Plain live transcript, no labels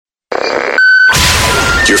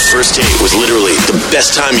Your first date was literally the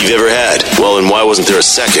best time you've ever had. Well, and why wasn't there a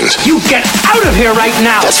second? You get out of here right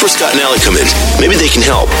now! That's where Scott and Allie come in. Maybe they can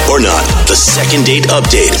help, or not. The second date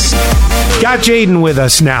update. Got Jaden with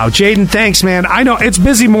us now. Jaden, thanks, man. I know it's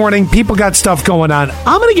busy morning. People got stuff going on.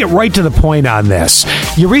 I'm going to get right to the point on this.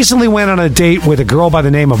 You recently went on a date with a girl by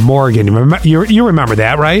the name of Morgan. You remember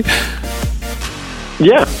that, right?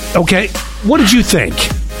 Yeah. Okay. What did you think?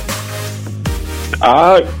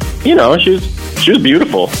 She was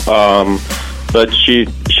beautiful. But she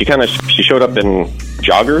showed up in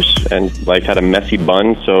joggers and like had a messy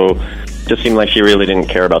bun, so it just seemed like she really didn't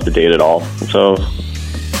care about the date at all. So,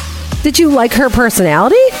 did you like her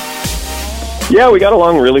personality? Yeah, we got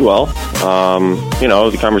along really well.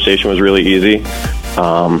 The conversation was really easy.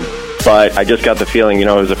 But I just got the feeling, it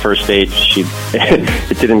was the first date.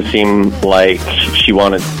 It didn't seem like she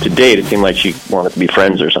wanted to date. It seemed like she wanted to be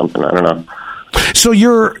friends or something. I don't know. So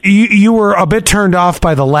you were a bit turned off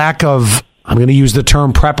by the lack of, I'm going to use the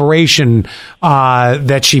term preparation,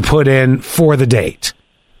 that she put in for the date.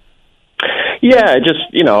 Yeah, just,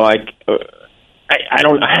 I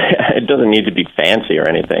don't, it doesn't need to be fancy or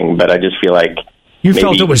anything, but I just feel like you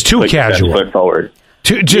felt it was too casual. Foot forward.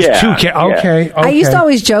 Okay. I used to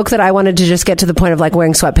always joke that I wanted to just get to the point of like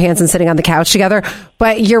wearing sweatpants and sitting on the couch together.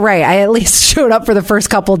 But you're right. I at least showed up for the first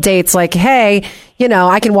couple dates like, hey,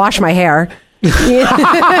 I can wash my hair.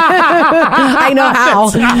 I know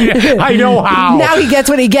how. I know how. Now he gets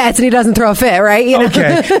what he gets and he doesn't throw a fit, right?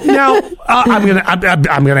 Okay. Now, I'm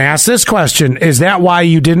gonna ask this question. Is that why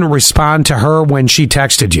you didn't respond to her when she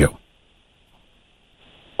texted you?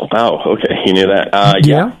 Oh, okay. You knew that.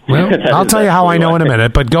 Yeah. Well, I'll tell you how I know in a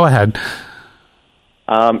minute, but go ahead.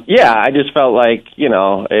 I just felt like,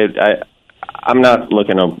 I'm not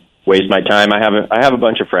looking to waste my time. I have a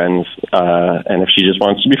bunch of friends, and if she just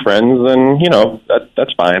wants to be friends, then,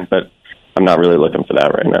 that's fine, but I'm not really looking for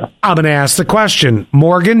that right now. I'm going to ask the question.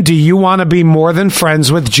 Morgan, do you want to be more than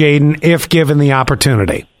friends with Jaden if given the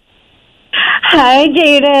opportunity? Hi,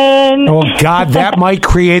 Jaden. Oh, God, that might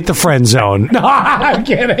create the friend zone. No, I'm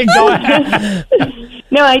kidding. Go ahead.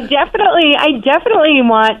 No, I definitely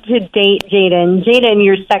want to date Jaden. Jaden,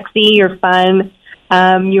 you're sexy, you're fun,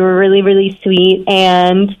 you're really, really sweet,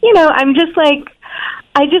 and, I'm just like,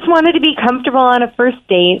 I just wanted to be comfortable on a first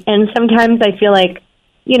date, and sometimes I feel like,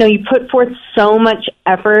 you put forth so much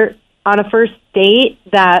effort on a first date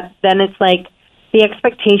that then it's like, the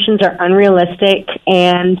expectations are unrealistic,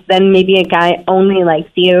 and then maybe a guy only likes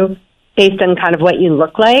you based on kind of what you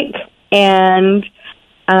look like. And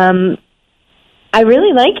I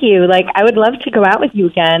really like you. Like, I would love to go out with you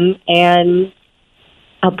again, and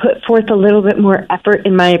I'll put forth a little bit more effort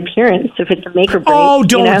in my appearance if it's a make or break. Oh,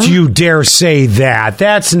 don't you dare say that.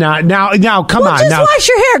 That's not... Now, come on. Just now, wash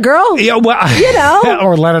your hair, girl. Yeah, well,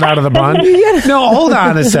 or let it out of the bun. No, hold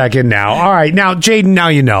on a second now. All right. Now, Jaden, now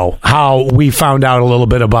you know how we found out a little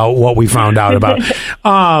bit about what we found out about.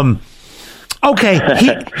 Okay,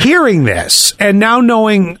 hearing this and now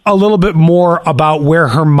knowing a little bit more about where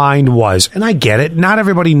her mind was, and I get it. Not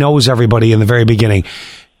everybody knows everybody in the very beginning.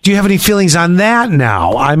 Do you have any feelings on that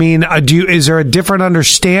now? I mean, is there a different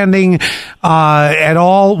understanding at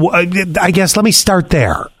all? I guess let me start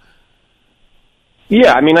there.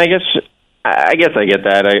 Yeah, I mean, I guess I get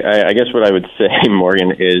that. I guess what I would say,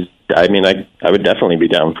 Morgan, is, I mean, I would definitely be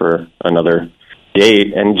down for another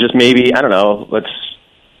date, and just maybe, I don't know,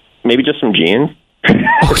 maybe just some jeans. I'm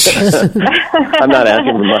not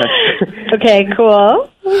asking for much. Okay, cool.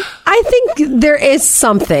 I think there is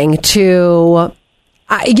something to...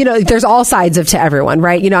 there's all sides to everyone,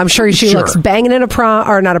 right? I'm sure she looks banging in a prom,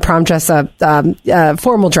 or not a prom dress, a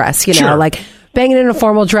formal dress, like banging in a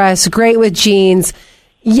formal dress, great with jeans.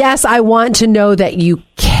 Yes, I want to know that you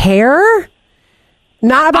care.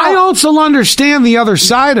 Not about. I also understand the other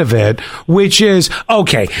side of it, which is,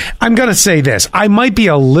 okay, I'm going to say this. I might be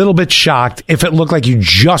a little bit shocked if it looked like you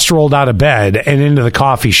just rolled out of bed and into the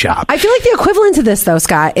coffee shop. I feel like the equivalent to this, though,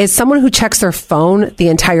 Scott, is someone who checks their phone the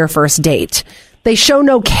entire first date. They show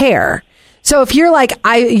no care. So if you're like,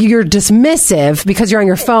 you're dismissive because you're on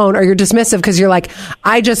your phone, or you're dismissive because you're like,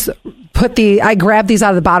 I grabbed these out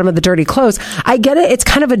of the bottom of the dirty clothes. I get it. It's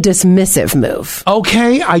kind of a dismissive move.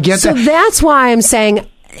 Okay, I get that. So that's why I'm saying,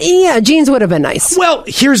 yeah, jeans would have been nice. Well,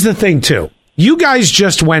 here's the thing, too. You guys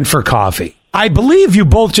just went for coffee. I believe you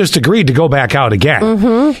both just agreed to go back out again.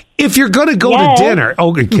 Mm-hmm. If you're going to go to dinner,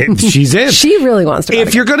 okay, she's in. She really wants to.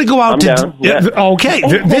 If you're going to go out okay,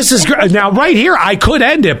 this is great. Now, right here, I could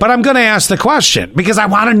end it, but I'm going to ask the question because I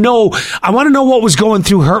want to know. I want to know what was going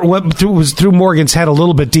through was through Morgan's head a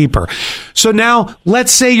little bit deeper. So now,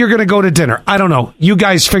 let's say you're going to go to dinner. I don't know. You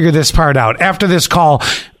guys figure this part out after this call.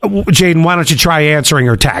 Jaden, why don't you try answering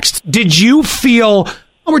her text? Did you feel?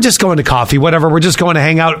 Oh, we're just going to coffee, whatever. We're just going to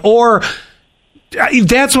hang out, or.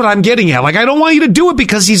 That's what I'm getting at. Like, I don't want you to do it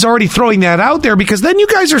because he's already throwing that out there, because then you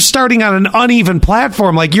guys are starting on an uneven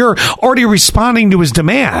platform. Like, you're already responding to his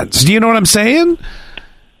demands. Do you know what I'm saying?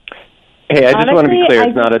 Hey, I just want to be clear.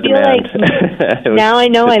 It's not a demand. Like now I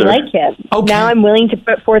know I like him. Okay. Now I'm willing to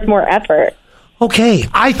put forth more effort. Okay,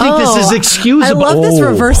 I think this is excusable. I love this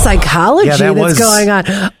reverse psychology that's going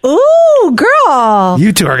on. Ooh, girl.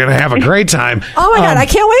 You two are going to have a great time. Oh, my God. I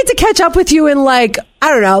can't wait to catch up with you in I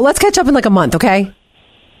don't know. Let's catch up in a month, okay?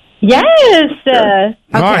 Yes.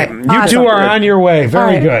 All right. You two are on your way.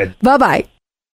 Very good. Bye-bye.